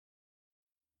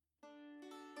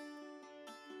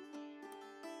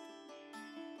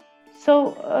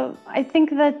I think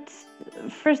that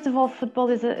first of all, football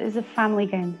is a family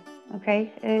game.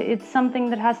 Okay, it's something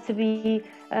that has to be.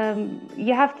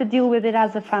 You have to deal with it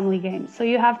as a family game. So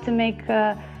you have to make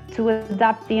to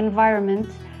adapt the environment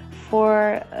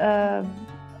for a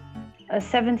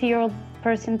 70-year-old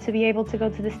person to be able to go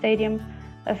to the stadium,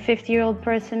 a 50-year-old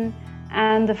person,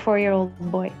 and a 4-year-old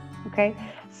boy. Okay,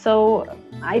 so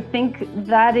I think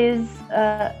that is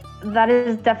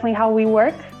definitely how we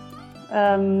work.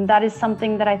 That is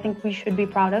something that I think we should be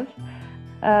proud of,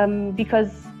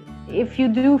 because if you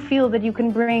do feel that you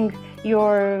can bring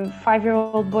your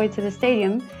 5-year-old boy to the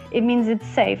stadium, it means it's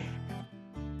safe.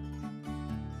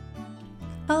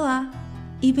 Olá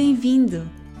e bem-vindo!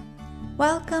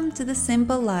 Welcome to The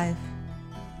Simple Life,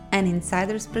 an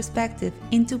insider's perspective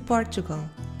into Portugal.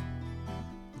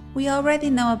 We already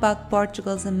know about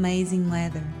Portugal's amazing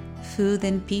weather, food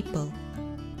and people.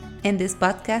 In this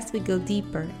podcast we go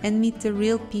deeper and meet the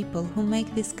real people who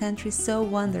make this country so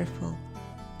wonderful.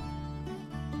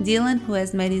 Dylan, who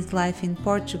has made his life in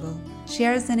Portugal,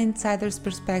 shares an insider's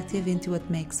perspective into what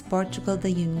makes Portugal the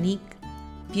unique,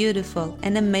 beautiful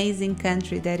and amazing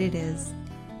country that it is.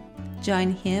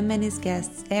 Join him and his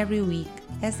guests every week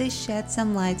as they shed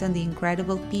some light on the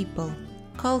incredible people,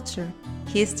 culture,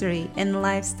 history and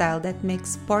lifestyle that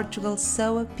makes Portugal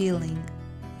so appealing.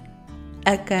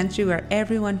 A country where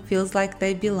everyone feels like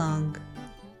they belong.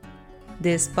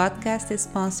 This podcast is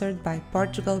sponsored by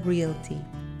Portugal Realty.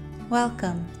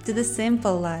 Welcome to The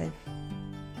Simple Life.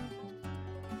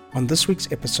 On this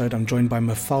week's episode, I'm joined by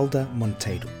Mafalda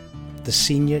Monteiro, the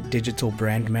Senior Digital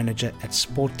Brand Manager at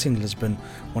Sporting Lisbon,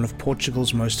 one of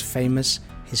Portugal's most famous,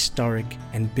 historic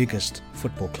and biggest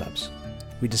football clubs.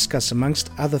 We discuss, amongst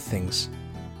other things,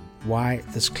 why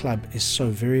this club is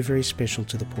so very, very special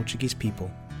to the Portuguese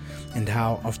people, and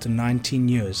how after 19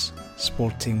 years,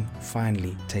 Sporting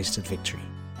finally tasted victory.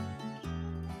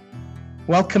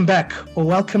 Welcome back, or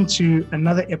welcome to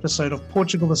another episode of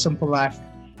Portugal The Simple Life.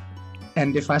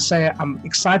 And if I say I'm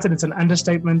excited, it's an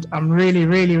understatement. I'm really,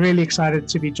 really, really excited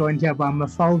to be joined here by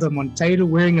Mafalda Monteiro,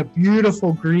 wearing a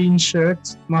beautiful green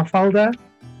shirt. Mafalda,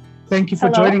 thank you for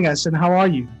joining us, and how are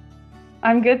you?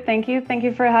 I'm good, thank you. Thank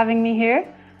you for having me here.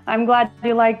 I'm glad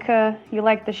you like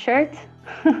the shirt.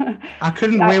 I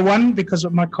couldn't wear one because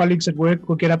my colleagues at work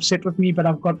will get upset with me, but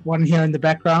I've got one here in the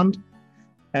background.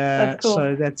 That's cool.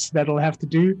 So that'll have to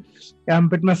do.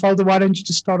 But Mafalda, why don't you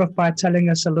just start off by telling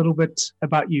us a little bit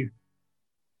about you?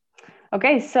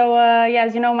 Okay, so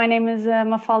as you know, my name is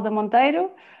Mafalda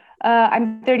Monteiro.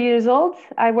 I'm 30 years old.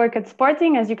 I work at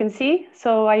Sporting, as you can see.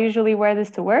 So I usually wear this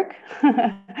to work.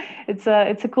 It's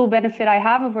a cool benefit I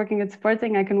have of working at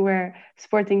Sporting. I can wear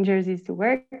Sporting jerseys to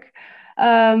work.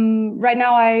 Right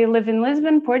now I live in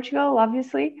Lisbon, Portugal,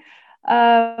 obviously.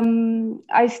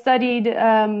 I studied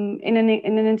in an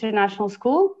international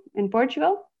school in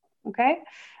Portugal, okay,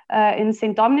 in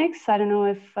St. Dominic's. I don't know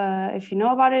if you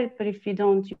know about it, but if you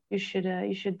don't, you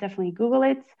should definitely Google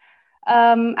it.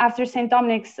 After St.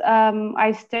 Dominic's,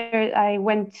 I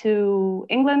went to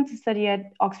England to study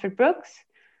at Oxford Brookes,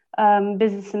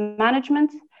 business and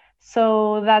management.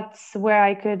 So that's where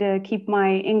I could keep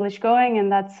my English going,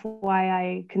 and that's why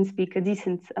I can speak a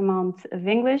decent amount of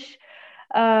English.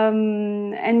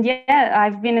 And yeah,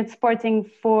 I've been at Sporting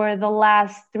for the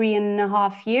last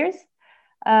 3.5 years.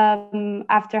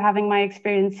 After having my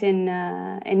experience in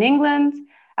England,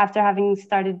 after having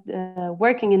started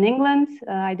working in England,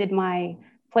 I did my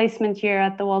placement here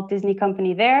at the Walt Disney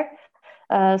Company there.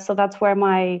 So that's where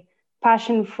my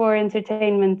passion for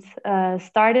entertainment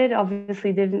started.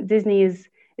 Obviously, Disney is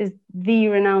the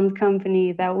renowned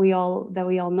company that we all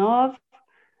know of.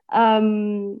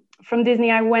 From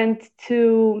Disney, I went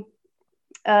to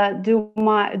do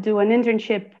an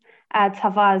internship at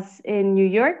Havas in New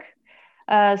York.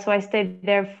 So I stayed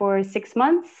there for 6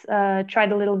 months.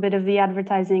 Tried a little bit of the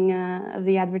advertising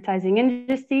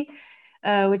industry,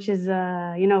 which is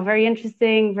very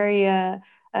interesting, very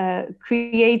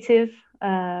creative.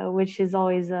 Which is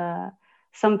always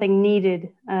something needed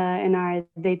in our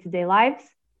day-to-day lives.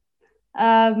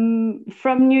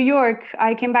 From New York,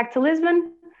 I came back to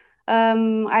Lisbon.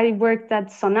 I worked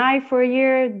at Sonai for a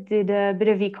year, did a bit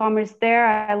of e-commerce there.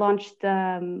 I launched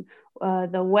the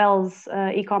Wells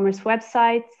e-commerce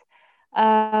website.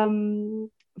 From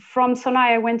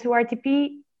Sonai, I went to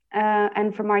RTP,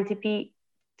 and from RTP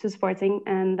to Sporting,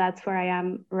 and that's where I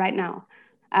am right now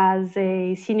as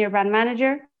a senior brand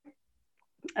manager.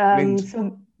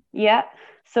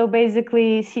 So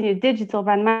basically senior digital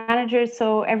brand manager.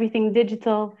 So everything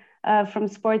digital from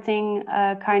Sporting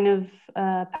kind of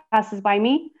passes by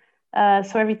me.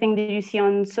 So everything that you see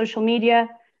on social media,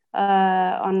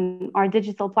 on our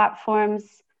digital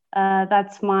platforms,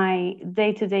 That's my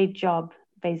day-to-day job,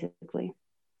 basically.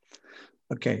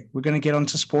 Okay, we're going to get on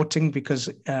to sporting because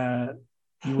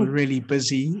you were really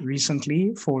busy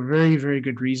recently for very, very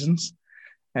good reasons.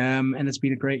 And it's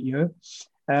been a great year.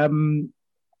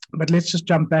 But let's just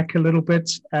jump back a little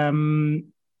bit. Our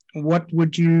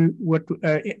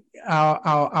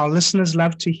listeners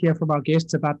love to hear from our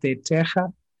guests about their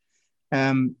terra.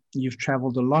 You've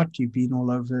traveled a lot. You've been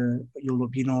all over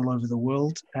the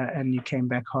world, and you came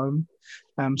back home.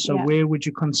 So where would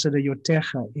you consider your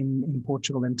terra in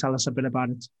Portugal? And tell us a bit about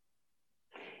it.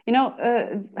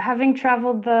 Having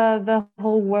traveled the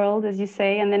whole world, as you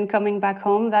say, and then coming back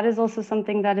home, that is also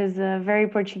something that is very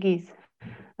Portuguese.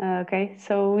 Okay,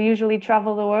 so we usually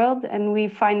travel the world and we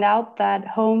find out that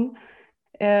home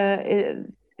is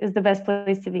the best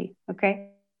place to be. Okay,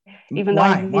 even though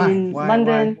I've been in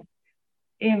London,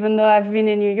 even though I've been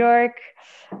in New York.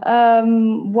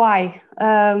 Why?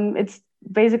 It's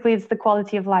the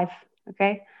quality of life.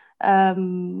 Okay.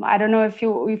 I don't know if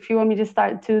you want me to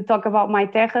start to talk about my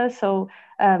terra. So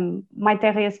my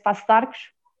terra is Paços de Arcos,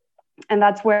 and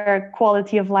that's where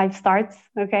quality of life starts.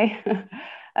 Okay.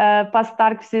 Paços de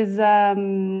Arcos is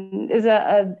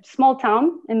a small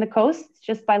town in the coast,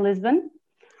 just by Lisbon.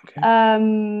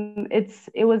 Okay.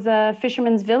 It was a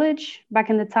fisherman's village back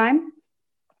in the time,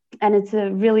 and it's a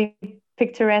really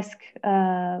picturesque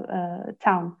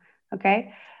town.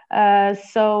 Okay.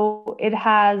 So it's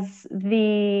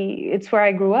where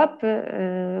I grew up.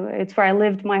 It's where I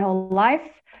lived my whole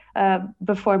life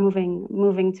before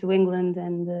moving to England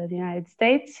and the United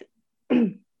States.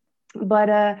 But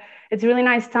it's a really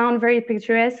nice town, very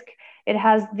picturesque. It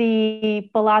has the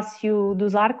Palácio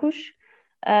dos Arcos,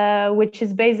 which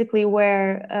is basically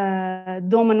where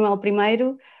Dom Manuel I,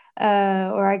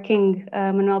 or our King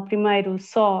Manuel I,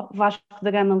 saw Vasco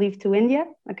da Gama leave to India.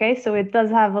 Okay, so it does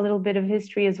have a little bit of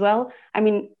history as well. I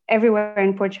mean, everywhere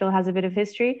in Portugal has a bit of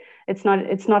history. It's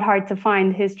not hard to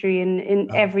find history in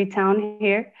every town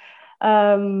here.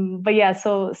 But yeah,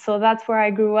 so that's where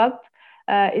I grew up.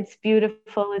 It's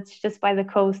beautiful. It's just by the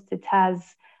coast. It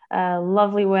has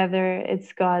lovely weather.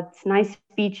 It's got nice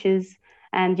beaches,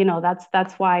 and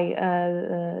that's why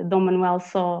Dom Manuel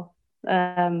saw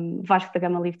Vasco da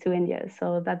Gama leave to India.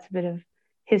 So that's a bit of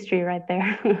history right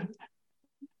there.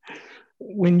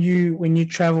 When you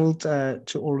traveled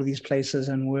to all of these places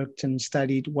and worked and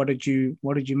studied, what did you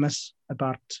miss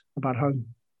about home?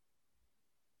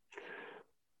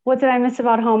 What did I miss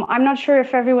about home? I'm not sure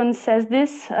if everyone says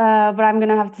this, but I'm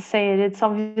gonna have to say it. It's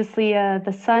obviously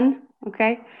the sun.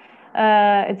 Okay.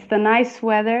 It's the nice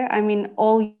weather. I mean,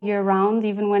 all year round,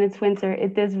 even when it's winter,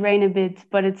 it does rain a bit,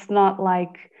 but it's not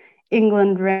like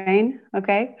England rain.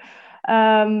 Okay.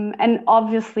 And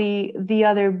obviously the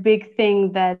other big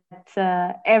thing that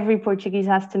every Portuguese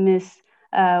has to miss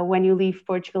when you leave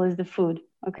Portugal is the food.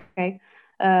 Okay.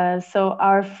 So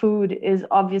our food is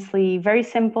obviously very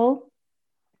simple,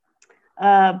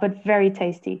 but very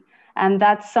tasty. And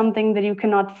that's something that you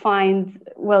cannot find.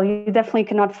 Well, you definitely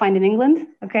cannot find in England,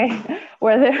 okay,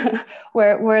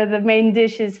 where the main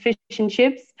dish is fish and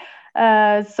chips.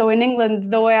 So in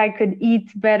England, the way I could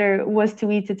eat better was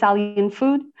to eat Italian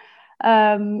food.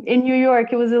 In New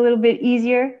York, it was a little bit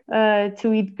easier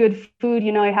to eat good food.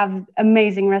 You have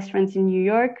amazing restaurants in New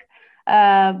York,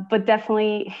 but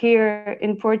definitely here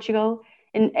in Portugal,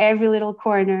 in every little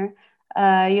corner,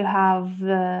 you have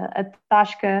a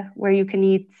tasca where you can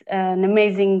eat an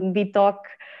amazing bitoque.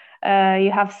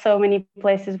 You have so many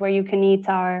places where you can eat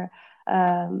our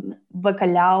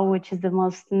bacalhau, which is the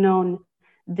most known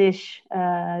dish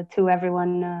to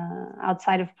everyone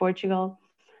outside of Portugal.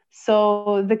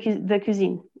 So the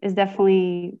cuisine is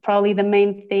definitely probably the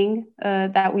main thing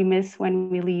that we miss when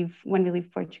we leave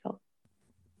Portugal.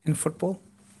 In football?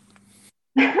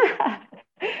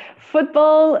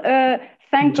 Football.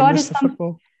 Thank God is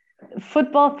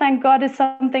football, thank God, is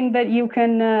something that you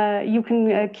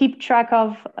can keep track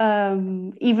of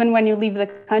even when you leave the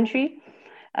country.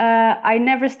 I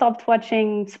never stopped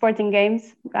watching sporting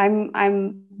games.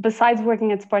 I'm besides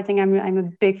working at Sporting, I'm a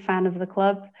big fan of the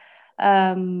club.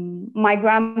 My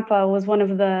grandpa was one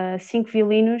of the Cinco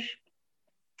Violinos.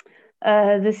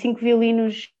 The Cinco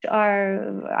Violinos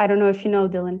are, I don't know if you know,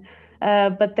 Dylan,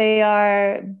 but they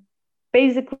are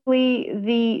basically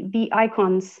the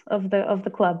icons of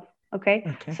the club. Okay.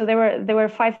 So there were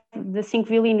five. The Cinco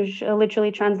Violinos,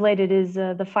 literally translated, is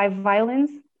the five violins.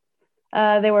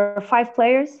 There were five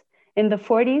players in the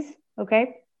 40s.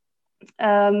 Okay.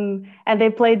 And they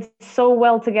played so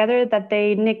well together that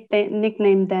they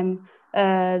nicknamed them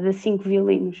the Cinco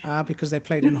Violinos. Because they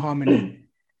played in harmony.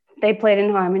 they played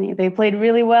in harmony. They played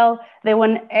really well. They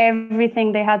won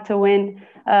everything they had to win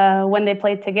when they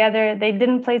played together. They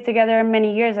didn't play together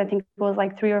many years. I think it was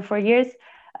like 3 or 4 years.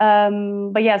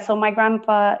 But yeah, so my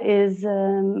grandpa is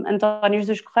António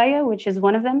Jesus Correia, which is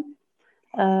one of them.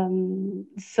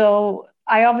 So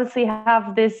I obviously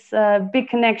have this big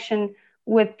connection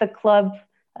with the club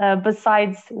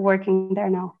besides working there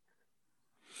now.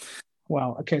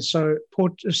 Wow. Okay. So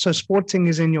Sporting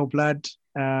is in your blood,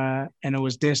 and it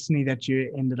was destiny that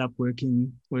you ended up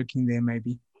working there,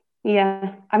 maybe.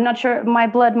 Yeah, I'm not sure. My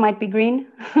blood might be green.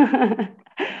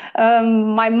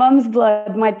 My mom's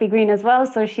blood might be green as well.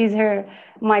 So she's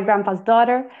my grandpa's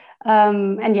daughter.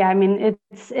 And yeah, I mean,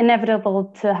 it's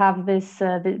inevitable to have this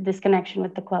connection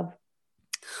with the club.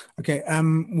 Okay.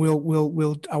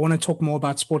 We'll. I want to talk more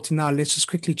about Sporting now. Let's just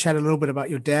quickly chat a little bit about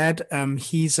your dad.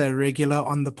 He's a regular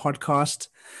on the podcast.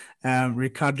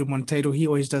 Ricardo Monteiro. He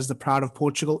always does the Proud of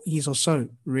Portugal. He's also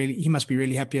he must be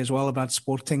really happy as well about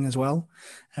Sporting as well.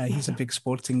 He's a big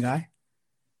Sporting guy.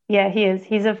 Yeah, he is.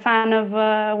 He's a fan of,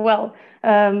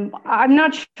 I'm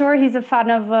not sure he's a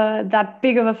fan of that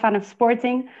big of a fan of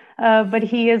Sporting, but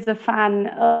he is a fan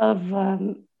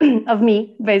of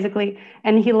me, basically.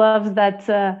 And he loves that,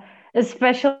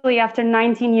 especially after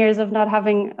 19 years of not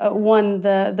having won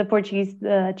the Portuguese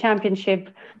championship.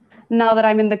 Now that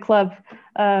I'm in the club,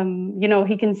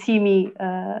 he can see me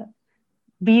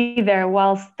be there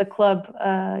whilst the club,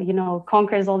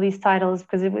 conquers all these titles,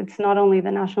 because it's not only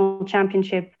the national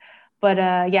championship, but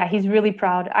yeah, he's really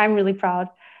proud. I'm really proud.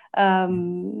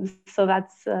 So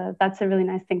that's a really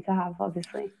nice thing to have,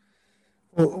 obviously.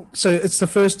 Well, so it's the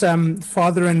first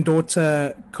father and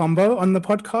daughter combo on the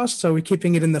podcast. So we're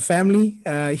keeping it in the family.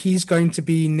 He's going to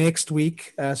be next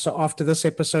week. So after this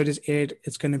episode is aired,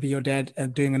 it's going to be your dad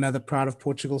doing another Proud of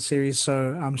Portugal series.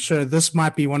 So I'm sure this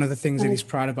might be one of the things that he's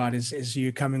proud about is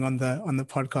you coming on the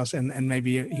podcast, and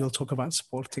maybe he'll talk about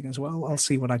Sporting as well. I'll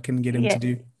see what I can get him to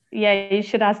do. Yeah, you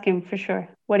should ask him for sure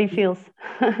what he feels.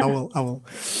 I will.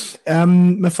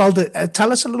 Mafalda,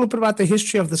 tell us a little bit about the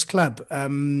history of this club.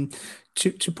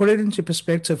 To put it into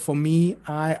perspective, for me,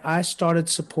 I started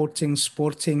supporting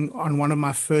Sporting on one of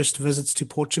my first visits to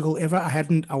Portugal ever.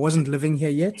 I wasn't living here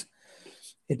yet.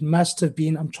 It must have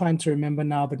been, I'm trying to remember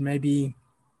now, but maybe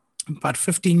about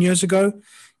 15 years ago.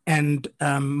 And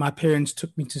my parents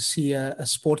took me to see a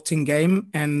Sporting game,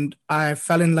 and I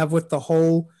fell in love with the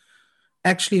whole.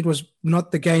 Actually, it was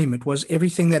not the game. It was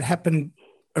everything that happened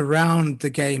around the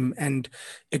game. And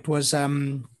it was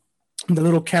the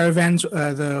little caravans,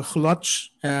 the kholoch,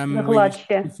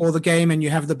 before the game, and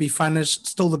you have the bifanas,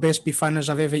 still the best bifanas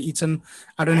I've ever eaten.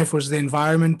 I don't know if it was the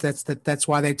environment. That's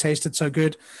why they tasted so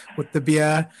good with the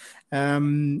beer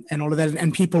and all of that.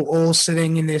 And people all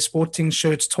sitting in their Sporting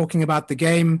shirts talking about the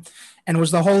game. And it was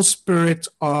the whole spirit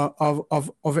of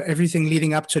everything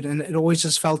leading up to it. And it always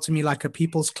just felt to me like a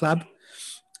people's club.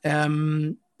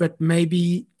 But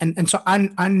maybe, and so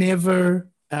I never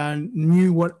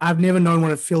I've never known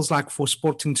what it feels like for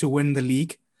Sporting to win the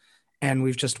league, and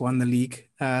we've just won the league.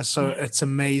 So it's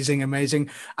amazing.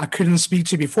 I couldn't speak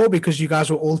to you before because you guys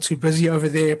were all too busy over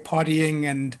there partying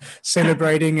and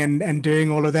celebrating and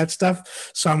doing all of that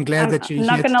stuff. So I'm glad that you're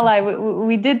here. I'm not going to lie,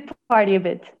 we did party a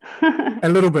bit. A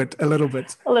little bit.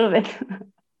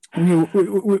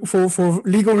 For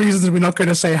legal reasons, we're not going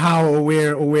to say how or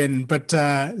where or when, but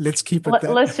let's keep it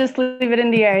there. Let's just leave it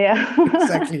in the area.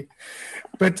 Exactly.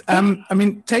 But I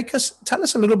mean, tell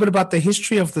us a little bit about the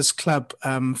history of this club,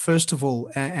 first of all,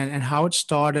 and how it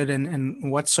started,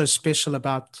 and what's so special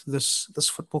about this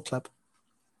football club.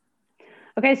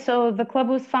 Okay, so the club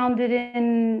was founded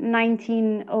in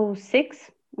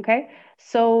 1906. Okay,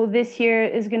 so this year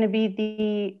is going to be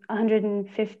the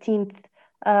 115th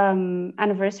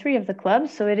anniversary of the club.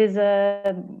 So it is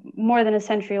a more than a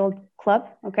century old club.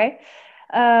 Okay,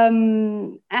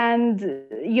 and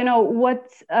what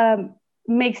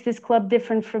makes this club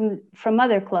different from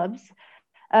other clubs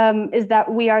is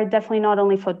that we are definitely not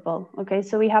only football. Okay,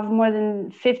 so we have more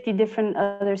than 50 different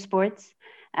other sports,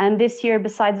 and this year,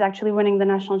 besides actually winning the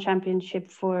national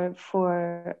championship for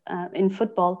in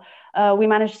football, we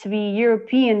managed to be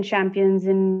European champions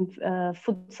in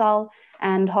futsal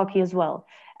and hockey as well.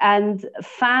 And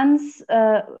fans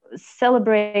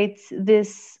celebrate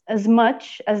this as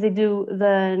much as they do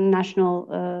the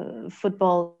national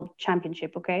football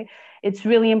championship, okay? It's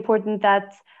really important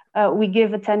that we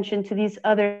give attention to these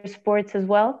other sports as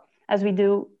well as we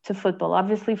do to football.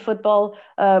 Obviously, football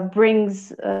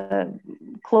brings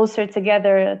closer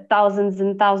together thousands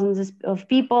and thousands of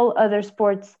people. Other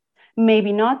sports,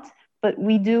 maybe not, but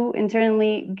we do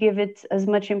internally give it as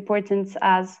much importance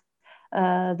as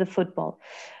the football.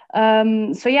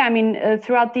 So yeah, I mean,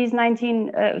 throughout these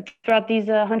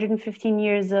 115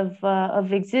 years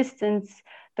of existence,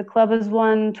 the club has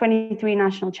won 23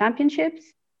 national championships.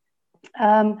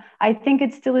 I think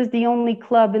it still is the only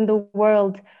club in the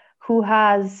world who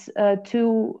has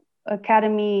two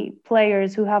academy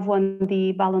players who have won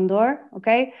the Ballon d'Or.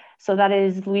 Okay, so that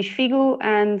is Luis Figo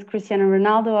and Cristiano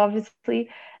Ronaldo. Obviously,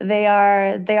 they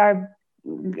are.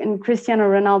 And Cristiano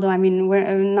Ronaldo, I mean,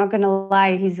 we're not going to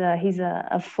lie, he's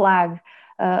a flag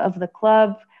of the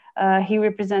club. He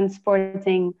represents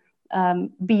Sporting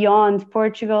beyond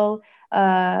Portugal.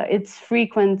 It's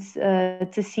frequent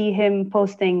to see him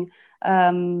posting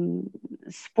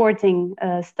sporting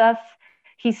stuff.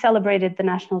 He celebrated the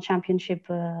national championship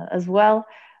as well,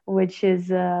 which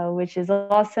is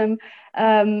awesome.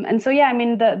 And so yeah, I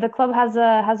mean, the club has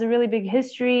a really big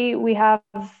history. We have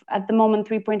at the moment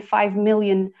 3.5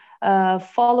 million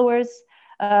followers.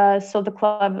 So the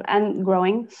club, and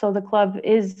growing. So the club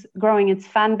is growing its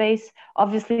fan base.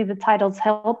 Obviously, the titles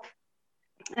help,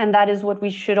 and that is what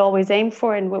we should always aim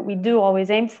for, and what we do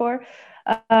always aim for.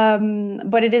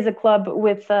 But it is a club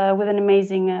with an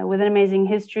amazing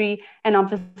history, and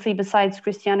obviously besides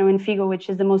Cristiano and Figo, which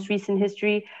is the most recent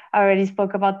history, I already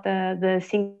spoke about the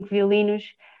Cinco Violinos.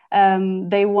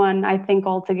 They won, I think,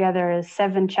 altogether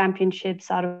 7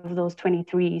 championships out of those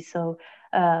 23. So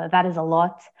that is a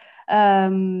lot.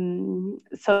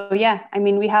 So yeah, I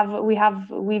mean, we have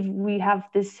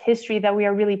this history that we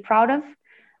are really proud of,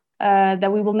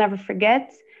 that we will never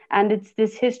forget. And it's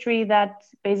this history that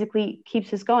basically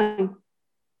keeps us going.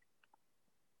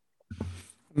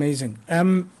 Amazing.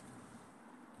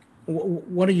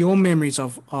 What are your memories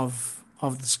of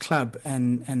this club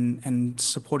and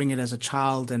supporting it as a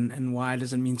child, and why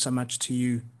does it mean so much to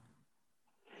you?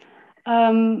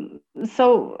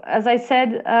 So as I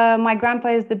said, my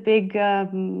grandpa is the big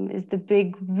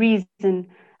reason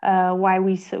why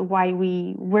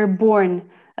we were born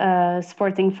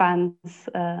Sporting fans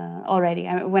already.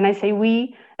 When I say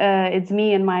we, it's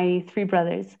me and my 3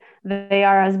 brothers. They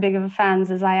are as big of fans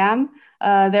as I am.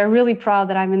 They're really proud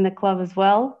that I'm in the club as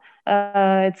well.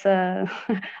 I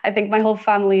think my whole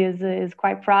family is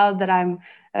quite proud that I'm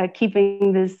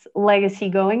keeping this legacy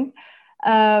going.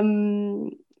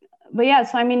 But yeah,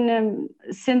 so I mean,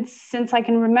 since I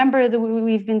can remember that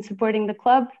we've been supporting the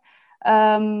club.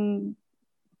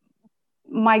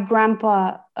 My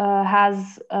grandpa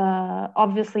has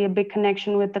obviously a big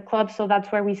connection with the club, so that's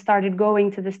where we started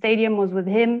going to the stadium, was with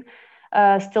him.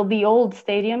 Still the old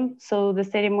stadium, so the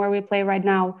stadium where we play right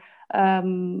now.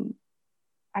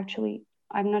 Actually,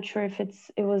 I'm not sure if it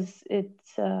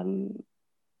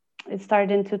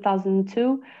started in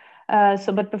 2002.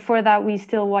 But before that, we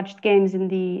still watched games in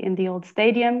the old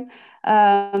stadium.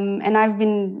 And I've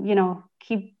been,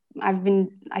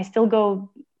 I still go,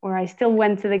 or I still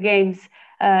went to the games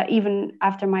even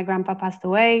after my grandpa passed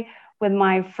away, with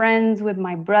my friends, with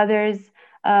my brothers.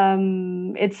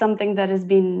 It's something that has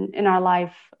been in our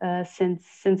life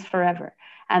since forever.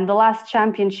 And the last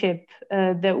championship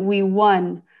that we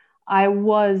won, I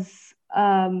was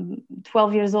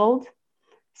 12 years old.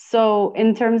 So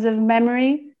in terms of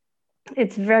memory,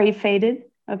 it's very faded.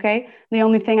 Okay. The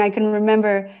only thing I can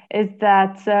remember is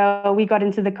that we got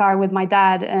into the car with my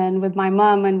dad and with my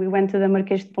mom, and we went to the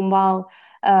Marquês de Pombal,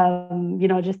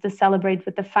 just to celebrate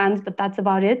with the fans. But that's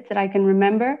about it that I can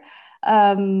remember.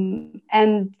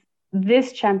 And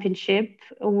this championship,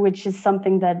 which is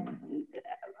something that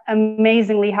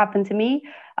amazingly happened to me,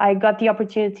 I got the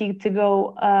opportunity to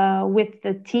go with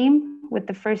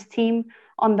the first team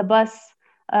on the bus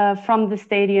from the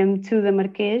stadium to the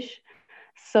Marquês.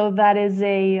 So that is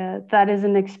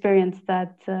an experience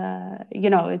that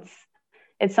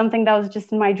it's something that was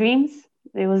just in my dreams.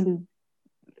 It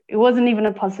wasn't even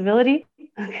a possibility.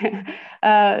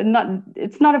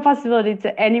 It's not a possibility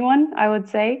to anyone, I would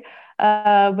say.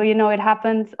 But it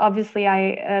happened. Obviously,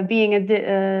 I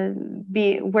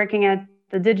working at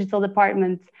the digital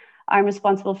department, I'm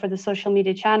responsible for the social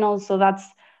media channels. So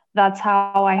that's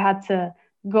how I had to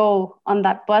go on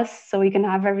that bus, so we can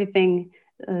have everything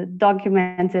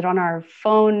documented on our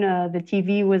phone. The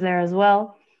TV was there as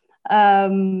well.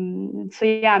 So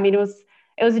yeah, I mean, it was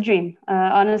a dream.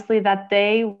 Honestly, that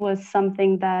day was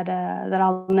something that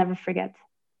I'll never forget.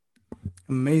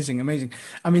 Amazing. I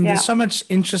mean, There's so much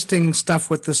interesting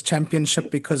stuff with this championship,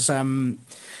 because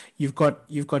you've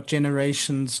got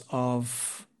generations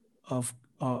of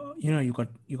you've got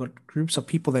groups of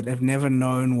people that have never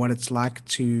known what it's like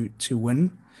to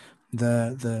win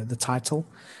the title.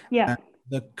 Yeah.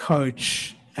 The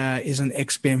coach is an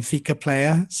ex-Benfica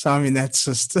player. So, I mean, that's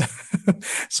just...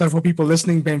 So for people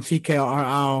listening, Benfica are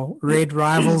our red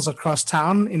rivals across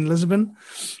town in Lisbon.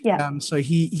 Yeah. So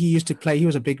he used to play. He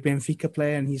was a big Benfica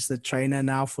player, and he's the trainer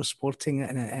now for Sporting,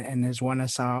 and has won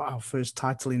us our first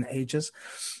title in ages.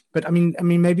 But I mean,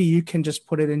 maybe you can just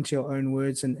put it into your own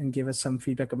words and give us some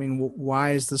feedback. I mean,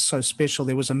 why is this so special?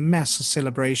 There was a massive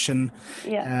celebration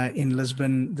in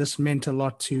Lisbon. This meant a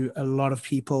lot to a lot of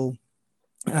people.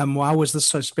 Why was this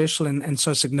so special and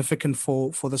so significant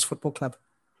for this football club?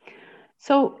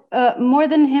 So more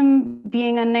than him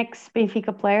being an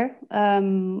ex-Benfica player,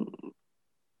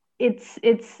 it's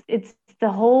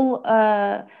the whole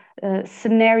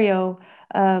scenario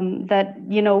that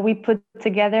we put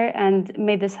together and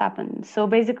made this happen. So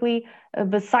basically,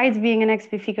 besides being an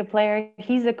ex-Benfica player,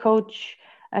 he's a coach.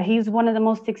 He's one of the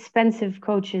most expensive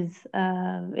coaches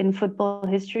in football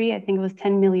history. I think it was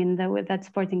 10 million that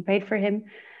Sporting paid for him,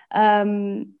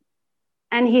 and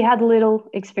he had little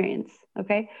experience.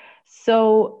 Okay,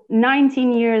 so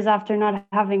 19 years after not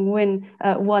having won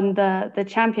the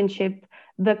championship,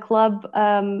 the club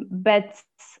bets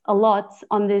a lot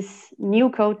on this new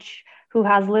coach who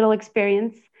has little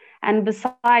experience. And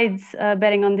besides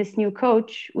betting on this new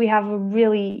coach, we have a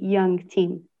really young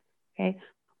team. Okay,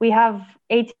 we have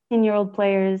 18-year-old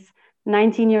players,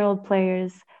 19-year-old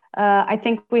players. I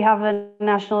think we have a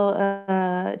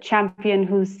national champion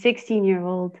who's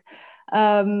 16-year-old.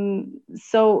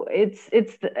 So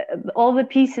it's all the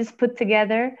pieces put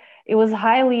together. It was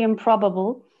highly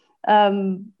improbable,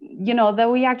 that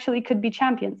we actually could be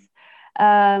champions.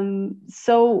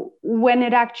 So when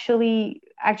it actually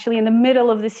in the middle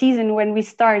of the season, when we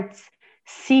start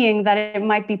seeing that it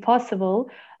might be possible,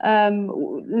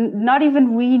 not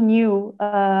even we knew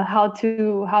how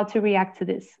to react to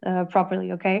this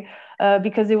properly. Okay,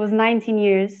 because it was 19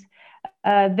 years.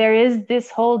 There is this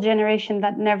whole generation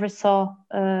that never saw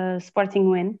Sporting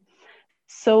win.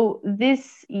 So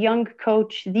this young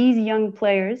coach, these young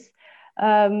players,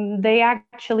 they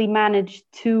actually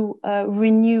managed to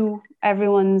renew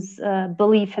everyone's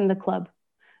belief in the club.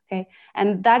 Okay,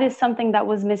 and that is something that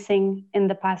was missing in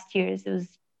the past years. It was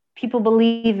people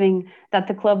believing that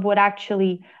the club would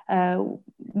actually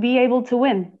be able to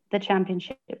win the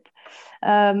championship.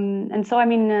 And so, I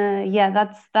mean,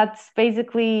 that's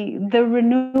basically the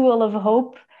renewal of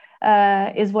hope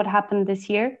is what happened this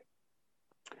year.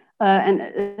 And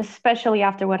especially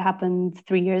after what happened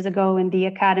 3 years ago in the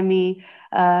academy,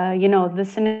 the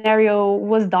scenario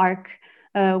was dark,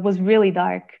 was really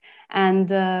dark.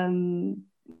 And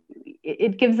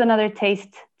it gives another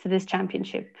taste to this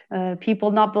championship. People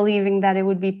not believing that it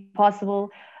would be possible.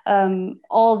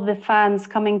 All the fans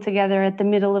coming together at the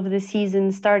middle of the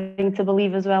season, starting to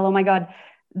believe as well, oh my God,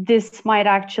 this might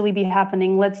actually be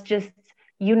happening. Let's just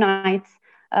unite.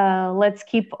 Let's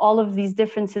keep all of these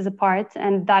differences apart.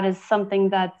 And that is something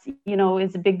that,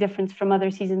 is a big difference from other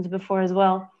seasons before as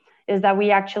well, is that we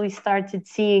actually started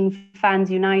seeing fans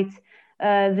unite.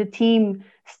 The team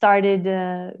started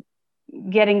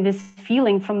getting this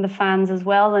feeling from the fans as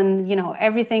well. And,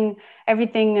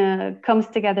 everything comes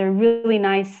together really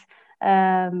nice.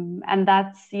 And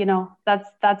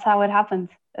that's how it happened.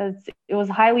 It was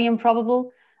highly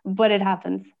improbable, but it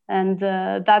happened. And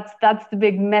that's the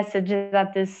big message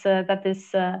that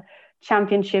this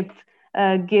championship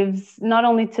gives, not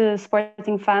only to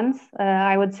Sporting fans.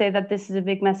 I would say that this is a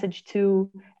big message to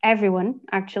everyone,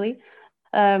 actually.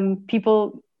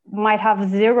 People might have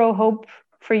zero hope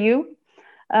for you.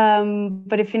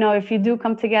 But if you do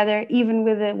come together, even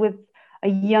with a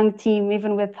young team,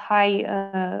 even with high,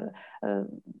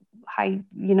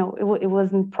 it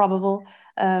wasn't probable,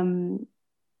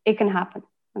 it can happen.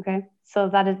 Okay, so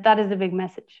that is the big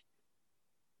message.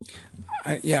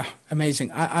 Yeah,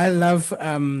 amazing. I love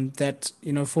that.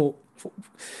 For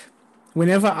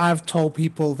whenever I've told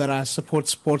people that I support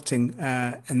Sporting,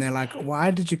 and they're like,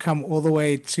 "Why did you come all the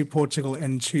way to Portugal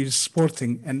and choose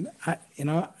Sporting?" And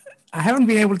I haven't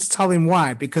been able to tell them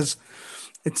why, because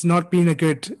it's not been a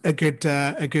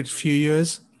good few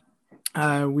years.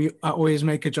 I always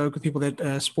make a joke with people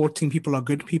that Sporting people are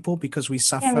good people because we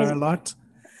suffer a lot.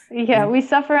 Yeah, we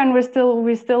suffer, and we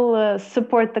still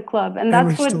support the club, and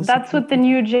that's what the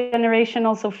new generation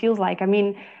also feels like. I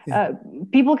mean,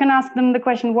 people can ask them the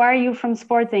question, "Why are you from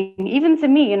Sporting?" Even to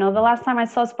me, the last time I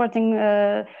saw Sporting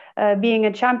being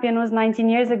a champion was 19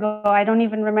 years ago. I don't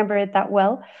even remember it that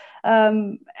well.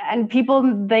 And people,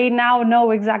 they now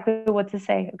know exactly what to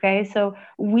say. Okay, so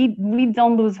we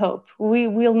don't lose hope.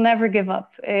 We'll never give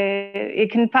up.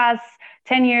 It can pass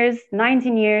 10 years,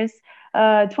 19 years,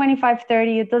 25,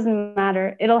 30, it doesn't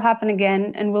matter. It'll happen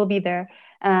again, and we'll be there.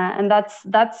 And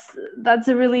that's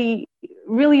a really,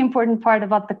 really important part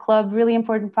about the club, really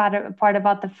important part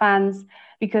about the fans,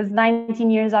 because 19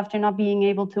 years after not being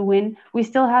able to win, we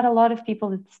still had a lot of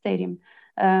people at the stadium.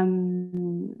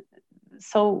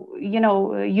 So,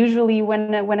 usually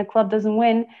when a club doesn't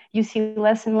win, you see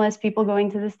less and less people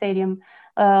going to the stadium,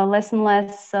 less and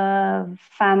less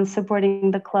fans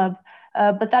supporting the club.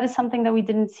 But that is something that we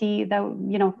didn't see, that,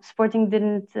 Sporting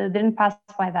didn't pass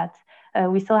by that.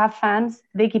 We still have fans,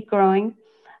 they keep growing.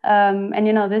 And,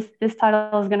 this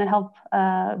title is going to help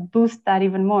boost that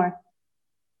even more.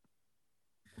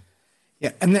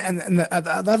 Yeah, and the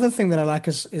other thing that I like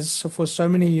is for so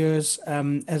many years,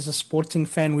 as a Sporting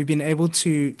fan, we've been able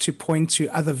to point to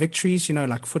other victories,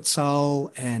 like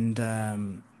futsal and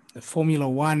Formula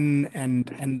One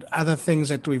and other things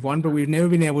that we've won, but we've never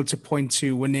been able to point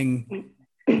to winning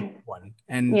one.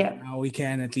 And now we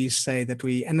can at least say that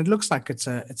and it looks like it's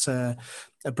a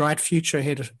bright future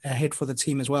ahead for the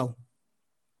team as well.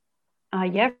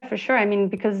 Yeah, for sure. I mean,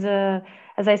 because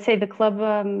as I say, the club,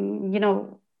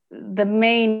 the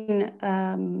main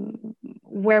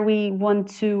where we want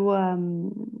to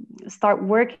start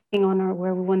working on, or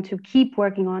where we want to keep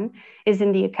working on, is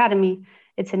in the academy.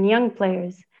 It's in young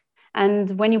players.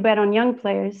 And when you bet on young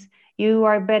players, you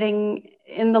are betting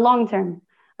in the long term.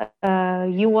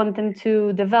 You want them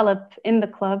to develop in the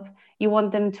club. You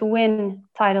want them to win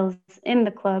titles in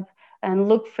the club and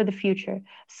look for the future.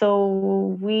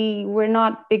 So we're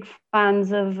not big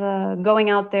fans of going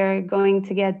out there, going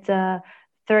to get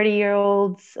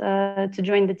 30-year-olds to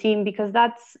join the team, because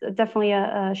that's definitely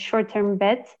a short-term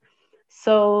bet.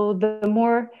 So the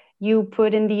more you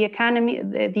put in the academy,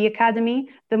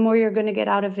 the more you're going to get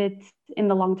out of it in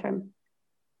the long term.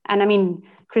 And I mean,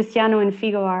 Cristiano and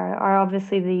Figo are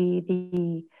obviously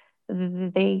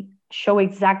they show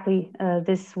exactly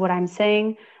this what I'm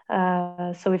saying.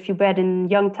 So if you bet in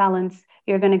young talents,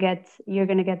 you're gonna get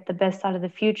the best out of the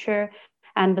future.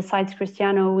 And besides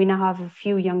Cristiano, we now have a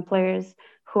few young players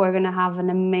who are gonna have an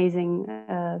amazing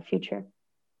future.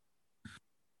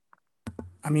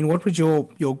 I mean, what would your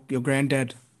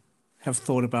granddad have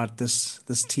thought about this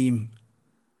team?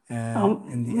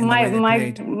 My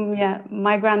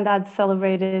granddad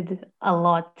celebrated a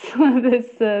lot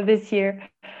this year.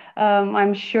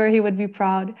 I'm sure he would be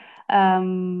proud.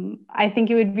 I think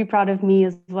he would be proud of me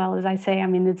as well. As I say, I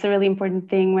mean, it's a really important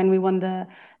thing. When we won the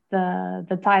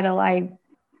title,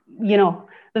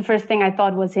 the first thing I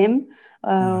thought was him,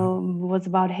 was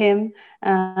about him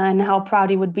and how proud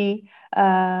he would be.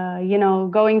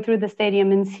 Going through the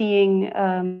stadium and seeing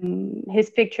his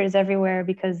pictures everywhere,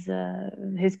 because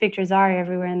his pictures are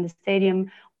everywhere in the stadium.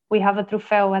 We have a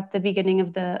trofeo at the beginning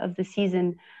of the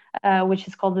season, which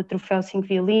is called the Troféu Cinco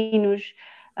Violinos.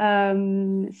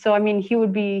 So I mean, he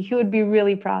would be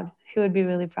really proud. He would be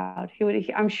really proud.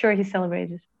 I'm sure he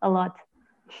celebrated a lot.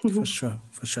 For sure.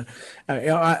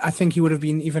 I think he would have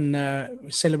been even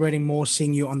celebrating more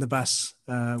seeing you on the bus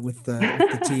with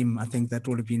the team. I think that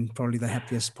would have been probably the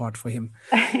happiest part for him.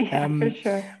 Yeah, for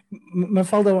sure.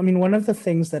 Mafalda, I mean, one of the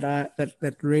things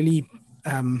that really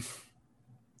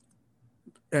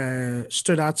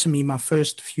stood out to me my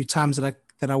first few times that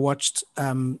I watched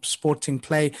Sporting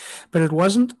play, but it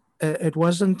wasn't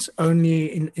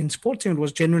only in Sporting, it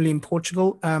was generally in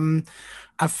Portugal.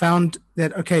 I found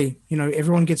that,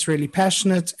 everyone gets really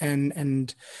passionate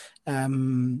and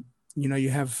you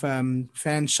have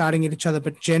fans shouting at each other,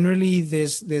 but generally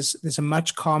there's a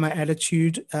much calmer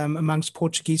attitude amongst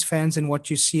Portuguese fans than what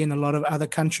you see in a lot of other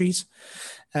countries.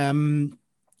 And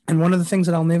one of the things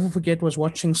that I'll never forget was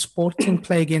watching Sporting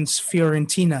play against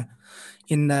Fiorentina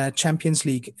in the Champions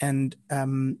League, and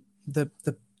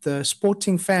the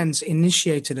Sporting fans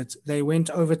initiated it. They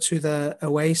went over to the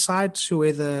away side, to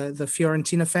where the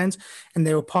Fiorentina fans, and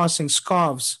they were passing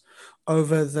scarves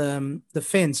over the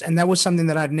fence. And that was something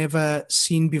that I'd never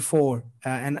seen before,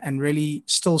 and really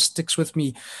still sticks with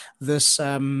me. This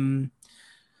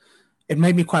it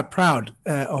made me quite proud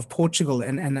of Portugal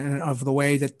and of the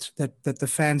way that the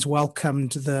fans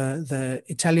welcomed the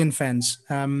Italian fans.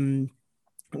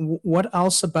 What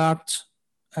else about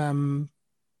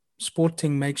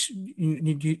Sporting makes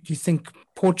you think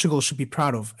Portugal should be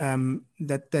proud of,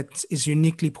 that is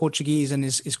uniquely Portuguese and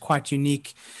is quite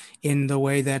unique in the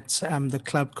way that the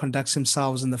club conducts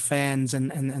themselves, and the fans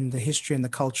and the history and the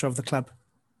culture of the club?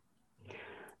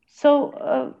 So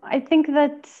I think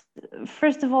that,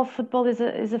 first of all, football is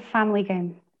a family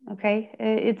game. Okay,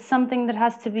 it's something that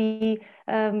has to be,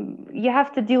 you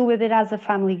have to deal with it as a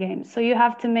family game. So you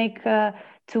have to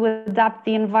to adapt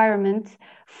the environment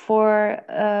for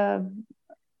a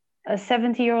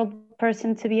 70-year-old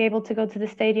person to be able to go to the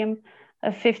stadium,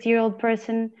 a 50-year-old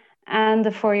person, and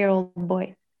a 4-year-old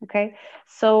boy. Okay,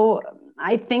 so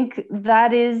I think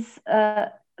that is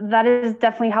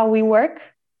definitely how we work.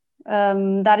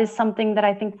 That is something that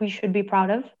I think we should be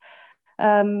proud of,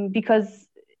 because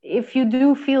if you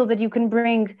do feel that you can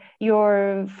bring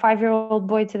your 5-year-old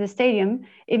boy to the stadium,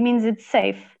 it means it's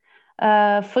safe.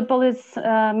 Football is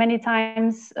many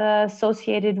times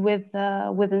associated with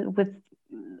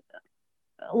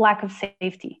lack of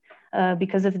safety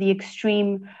because of the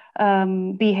extreme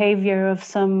behavior of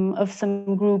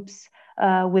some groups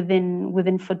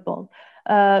within football.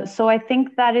 So I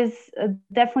think that is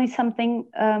definitely something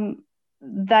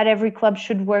that every club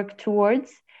should work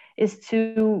towards, is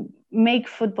to make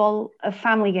football a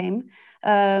family game,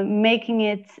 making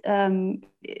it,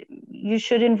 you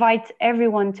should invite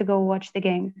everyone to go watch the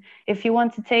game. If you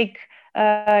want to take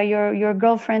your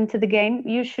girlfriend to the game,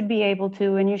 you should be able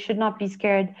to, and you should not be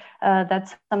scared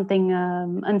that something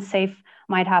unsafe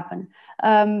might happen.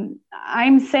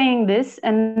 I'm saying this,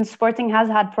 and Sporting has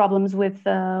had problems with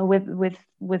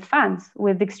fans,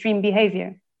 with extreme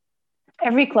behavior.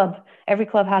 Every club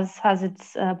has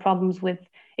its problems with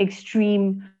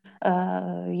extreme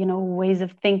ways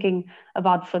of thinking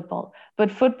about football.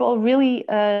 But football really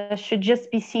should just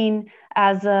be seen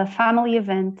as a family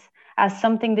event, as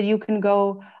something that you can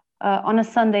go on a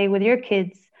Sunday with your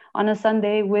kids, on a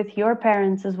Sunday with your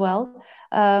parents as well.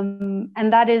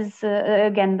 And that is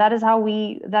again, that is how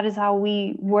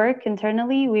we work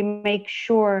internally. We make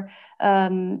sure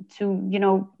for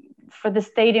the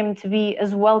stadium to be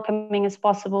as welcoming as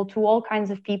possible to all kinds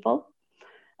of people.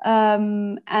 I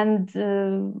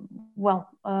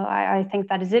think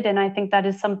that is it. And I think that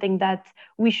is something that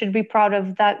we should be proud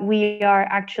of, that we are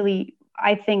actually,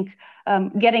 I think,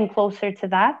 getting closer to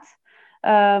that.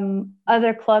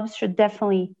 Other clubs should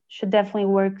definitely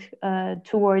work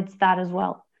towards that as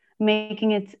well, making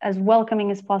it as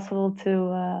welcoming as possible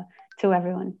to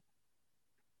everyone.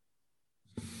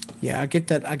 Yeah, I get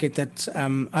that. I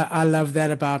love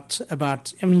that about.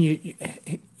 I mean,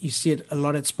 you see it a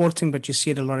lot at Sporting, but you see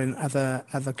it a lot in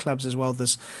other clubs as well.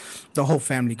 The whole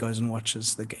family goes and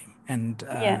watches the game, and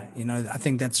I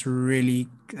think that's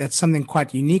something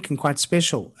quite unique and quite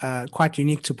special, quite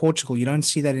unique to Portugal. You don't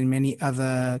see that in many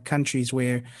other countries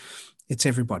where it's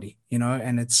everybody,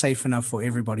 and it's safe enough for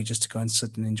everybody just to go and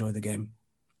sit and enjoy the game.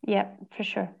 Yeah, for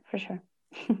sure.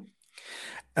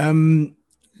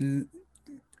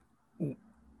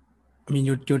 I mean,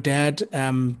 your dad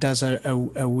does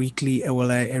a weekly,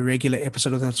 a regular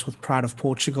episode with us with Pride of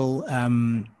Portugal.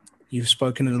 You've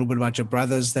spoken a little bit about your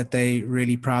brothers, that they're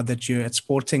really proud that you're at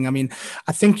Sporting. I mean,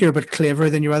 I think you're a bit cleverer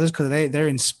than your others because they're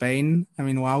in Spain. I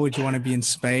mean, why would you want to be in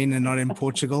Spain and not in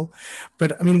Portugal?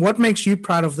 But I mean, what makes you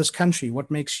proud of this country?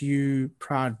 What makes you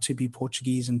proud to be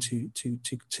Portuguese and to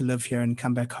live here and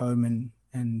come back home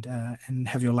and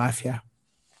have your life here?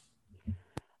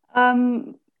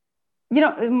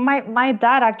 My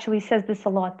dad actually says this a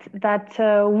lot, that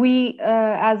we,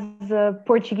 as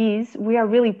Portuguese, we are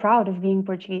really proud of being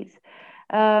Portuguese.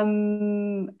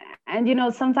 And,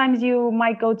 sometimes you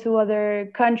might go to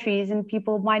other countries and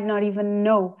people might not even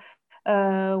know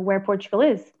where Portugal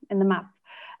is in the map.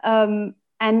 And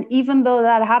even though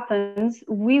that happens,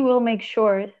 we will make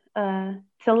sure to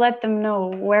let them know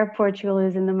where Portugal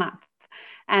is in the map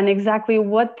and exactly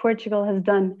what Portugal has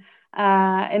done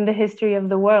in the history of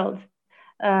the world.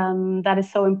 That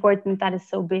is so important, that is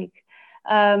so big.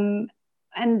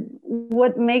 And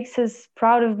what makes us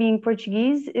proud of being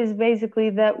Portuguese is basically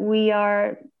that we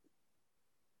are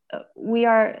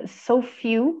so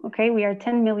few, okay? We are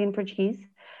 10 million Portuguese.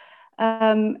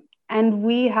 And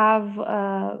we have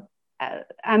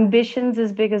ambitions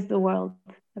as big as the world,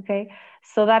 okay?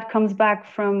 So that comes back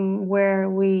from where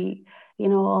we,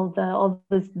 all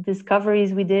the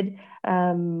discoveries we did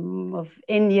of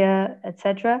India,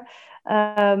 etc.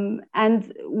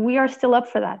 And we are still up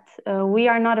for that. We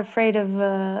are not afraid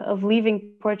of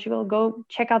leaving Portugal. Go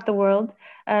check out the world,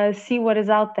 see what is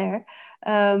out there.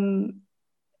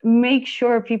 Make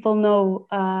sure people know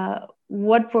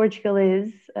what Portugal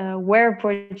is, where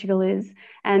Portugal is,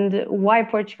 and why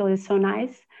Portugal is so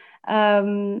nice.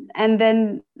 And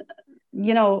then,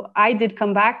 I did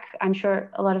come back. I'm sure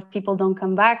a lot of people don't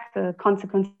come back. The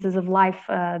consequences of life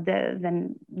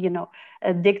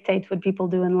dictate what people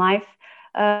do in life.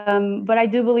 But I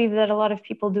do believe that a lot of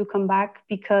people do come back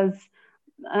because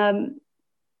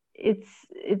it's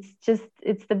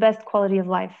the best quality of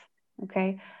life.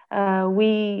 Okay,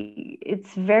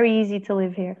 it's very easy to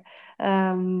live here.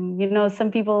 Some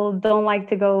people don't like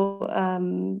to go.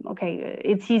 Okay,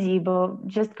 it's easy, but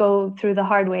just go through the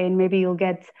hard way, and maybe you'll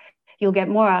get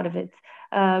more out of it.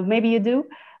 Maybe you do,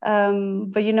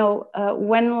 But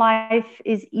when life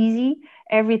is easy,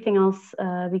 everything else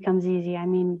becomes easy. I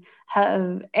mean,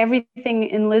 everything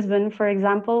in Lisbon, for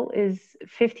example, is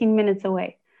 15 minutes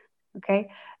away. Okay.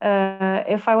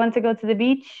 If I want to go to the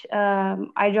beach,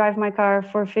 I drive my car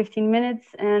for 15 minutes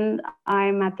and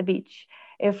I'm at the beach.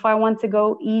 If I want to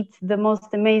go eat the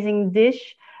most amazing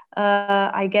dish,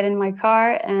 I get in my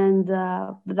car and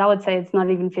I would say it's not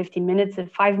even 15 minutes, a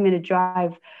 5-minute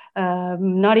drive,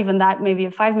 not even that, maybe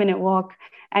a 5-minute walk,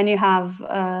 and you have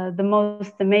the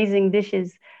most amazing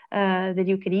dishes that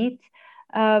you could eat.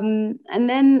 And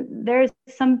then there's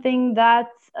something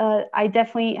that I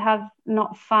definitely have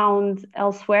not found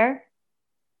elsewhere,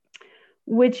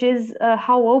 which is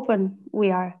how open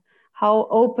we are,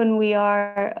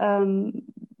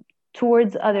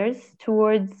 towards others,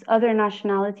 towards other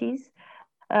nationalities.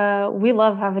 We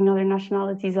love having other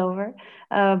nationalities over,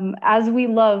 as we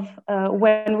love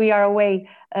when we are away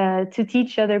to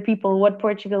teach other people what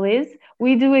Portugal is.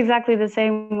 We do exactly the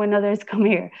same when others come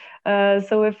here.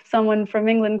 So if someone from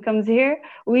England comes here,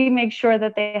 we make sure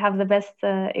that they have the best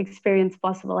experience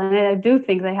possible. And I do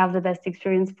think they have the best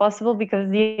experience possible because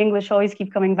the English always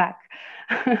keep coming back.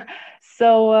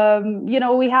 So,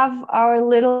 we have our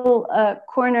little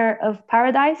corner of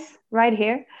paradise right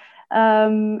here.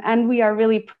 And we are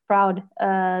really proud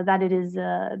that it is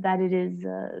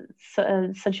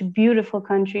such a beautiful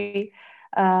country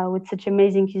with such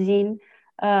amazing cuisine,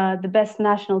 the best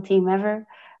national team ever,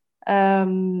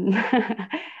 and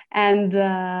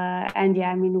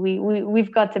yeah, I mean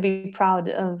we've got to be proud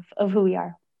of who we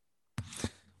are.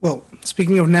 Well,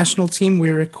 speaking of national team,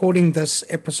 we're recording this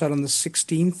episode on the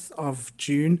 16th of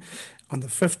June. On the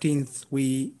 15th,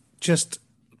 we just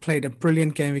played a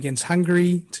brilliant game against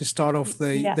Hungary to start off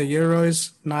the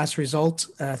Euros. Nice result,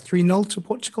 3-0 to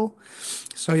Portugal.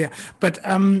 So yeah, but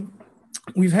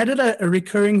we've had a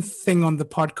recurring thing on the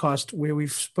podcast where we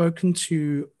have spoken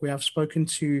to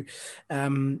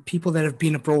people that have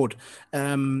been abroad,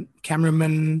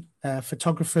 cameramen,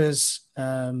 photographers.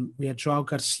 We had João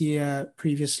Garcia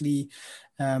previously.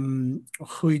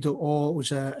 Rui de O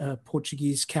was a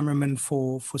Portuguese cameraman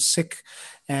for SIC,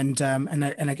 and a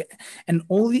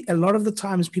lot of the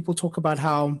times people talk about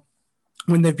how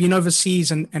when they've been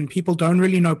overseas and people don't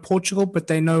really know Portugal, but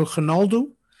they know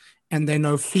Ronaldo and they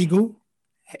know Figo.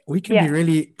 We can be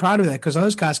really proud of that because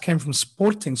those guys came from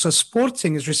Sporting. So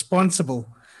Sporting is responsible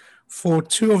for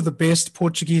 2 of the best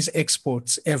Portuguese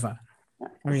exports ever.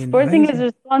 I mean, Sporting is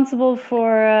responsible for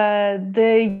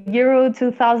the Euro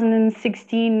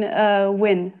 2016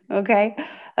 win. Okay,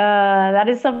 that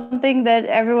is something that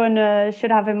everyone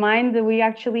should have in mind. We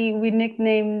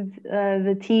nicknamed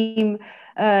the team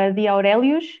the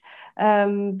Aurelius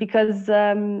because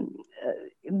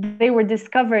they were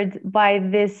discovered by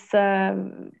this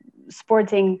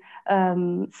Sporting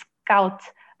scout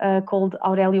called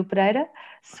Aurélio Pereira.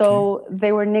 So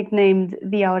they were nicknamed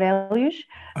the Aurelius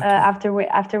after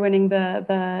winning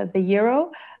the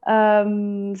Euro.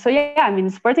 So yeah, I mean,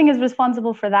 Sporting is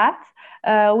responsible for that.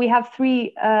 We have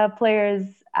 3 players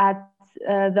at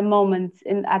the moment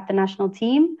at the national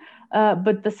team,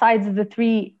 but besides the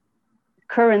 3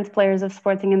 current players of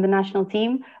Sporting in the national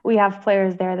team, we have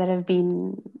players there that have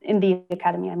been in the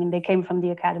academy. I mean, they came from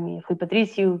the academy: Rui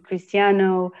Patricio,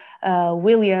 Cristiano,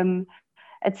 William,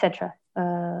 etc.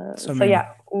 So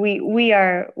yeah, we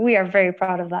are very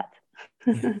proud of that.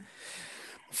 Yeah.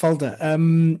 Falda,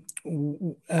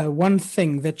 one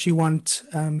thing that you want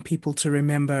people to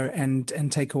remember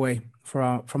and take away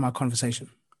from our conversation.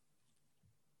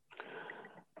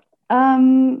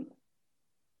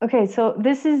 Okay, so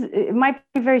it might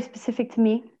be very specific to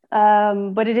me,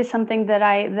 but it is something that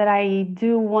I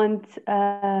do want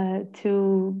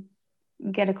to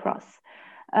get across.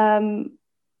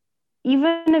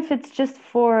 Even if it's just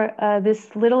for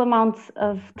this little amount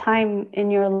of time in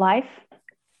your life,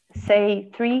 say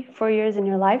 3-4 years in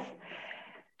your life,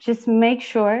 just make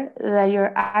sure that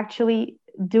you're actually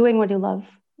doing what you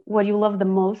love the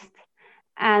most,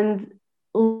 and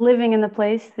living in the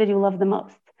place that you love the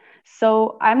most.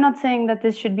 So I'm not saying that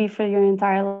this should be for your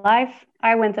entire life.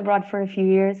 I went abroad for a few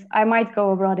years. I might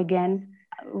go abroad again.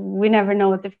 We never know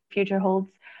what the future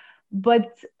holds.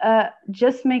 But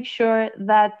just make sure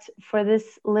that for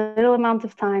this little amount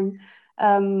of time,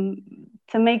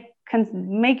 to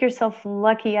make yourself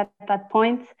lucky at that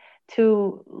point,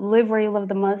 to live where you love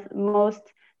the most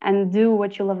and do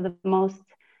what you love the most.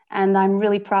 And I'm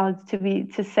really proud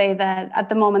to say that at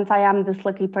the moment I am this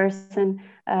lucky person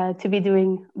to be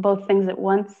doing both things at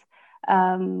once,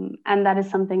 and that is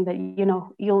something that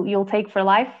you'll take for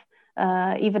life.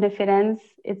 Even if it ends,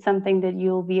 it's something that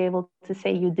you'll be able to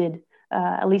say you did,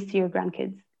 at least to your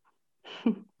grandkids.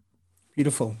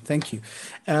 Beautiful. Thank you.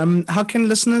 How can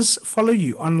listeners follow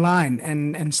you online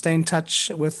and stay in touch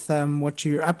with what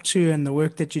you're up to and the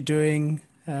work that you're doing?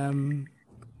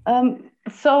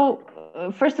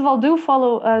 First of all, do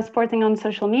follow Sporting on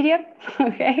social media.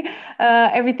 Okay,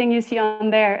 everything you see on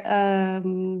there,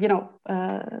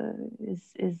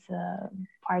 is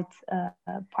part.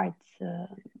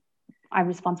 I'm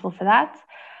responsible for that.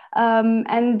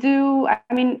 I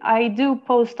do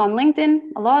post on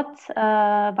LinkedIn a lot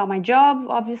about my job,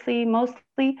 obviously,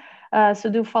 mostly. So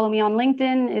do follow me on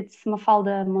LinkedIn. It's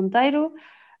Mafalda Monteiro.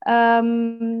 I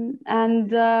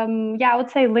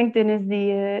would say LinkedIn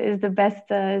is the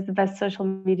best social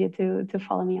media to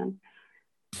follow me on.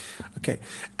 Okay.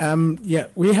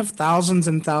 We have thousands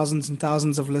and thousands and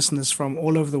thousands of listeners from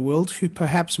all over the world who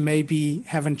perhaps maybe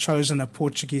haven't chosen a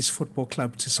Portuguese football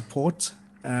club to support.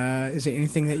 Is there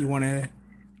anything that you want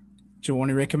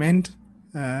to recommend?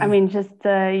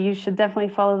 You should definitely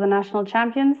follow the national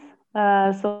champions.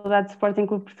 So that's Sporting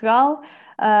Clube Portugal.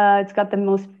 It's got the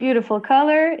most beautiful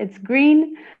color. It's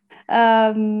green.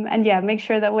 Make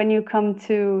sure that when you come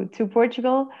to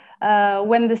Portugal,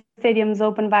 when the stadiums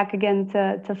open back again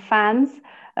to fans,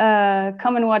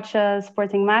 come and watch a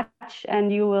Sporting match,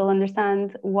 and you will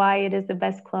understand why it is the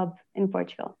best club in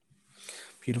Portugal.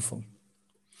 Beautiful.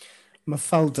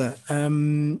 Mafalda,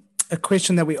 a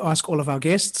question that we ask all of our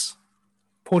guests: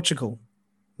 Portugal,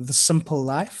 the simple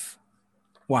life.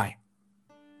 Why?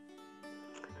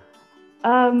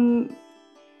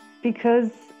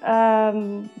 Because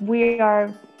the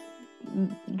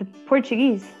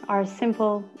Portuguese are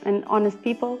simple and honest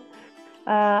people.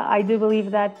 I do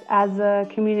believe that as a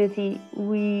community,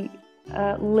 we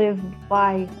live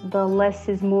by the less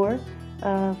is more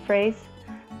phrase.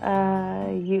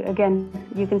 You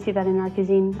can see that in our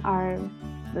cuisine.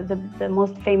 The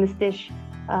most famous dish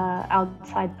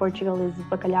outside Portugal is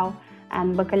bacalhau,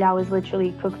 and bacalhau is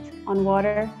literally cooked on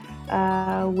water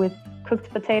with cooked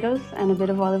potatoes and a bit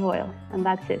of olive oil, and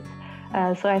that's it.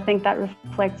 So I think that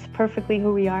reflects perfectly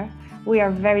who we are. We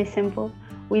are very simple.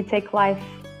 We take life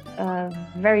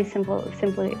very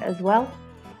simply as well.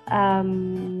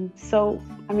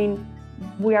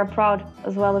 We are proud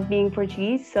as well of being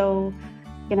Portuguese. So,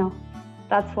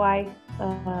 that's why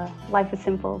life is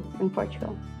simple in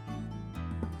Portugal.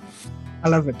 I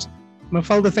love it.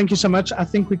 Mafalda, thank you so much. I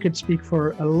think we could speak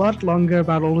for a lot longer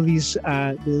about all of these,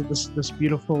 this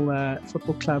beautiful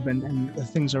football club and the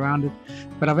things around it.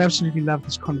 But I've absolutely loved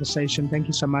this conversation. Thank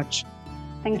you so much.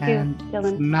 Thank you,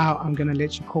 Dylan. Now I'm going to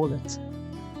let you call it.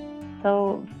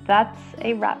 So that's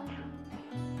a wrap.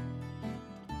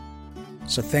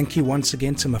 So thank you once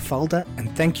again to Mafalda,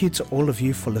 and thank you to all of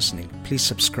you for listening. Please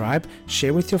subscribe,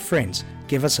 share with your friends,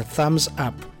 give us a thumbs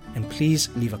up, and please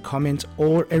leave a comment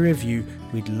or a review.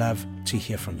 We'd love to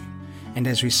hear from you. And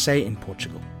as we say in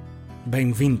Portugal,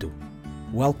 bem-vindo,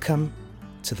 welcome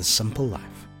to the simple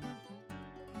life.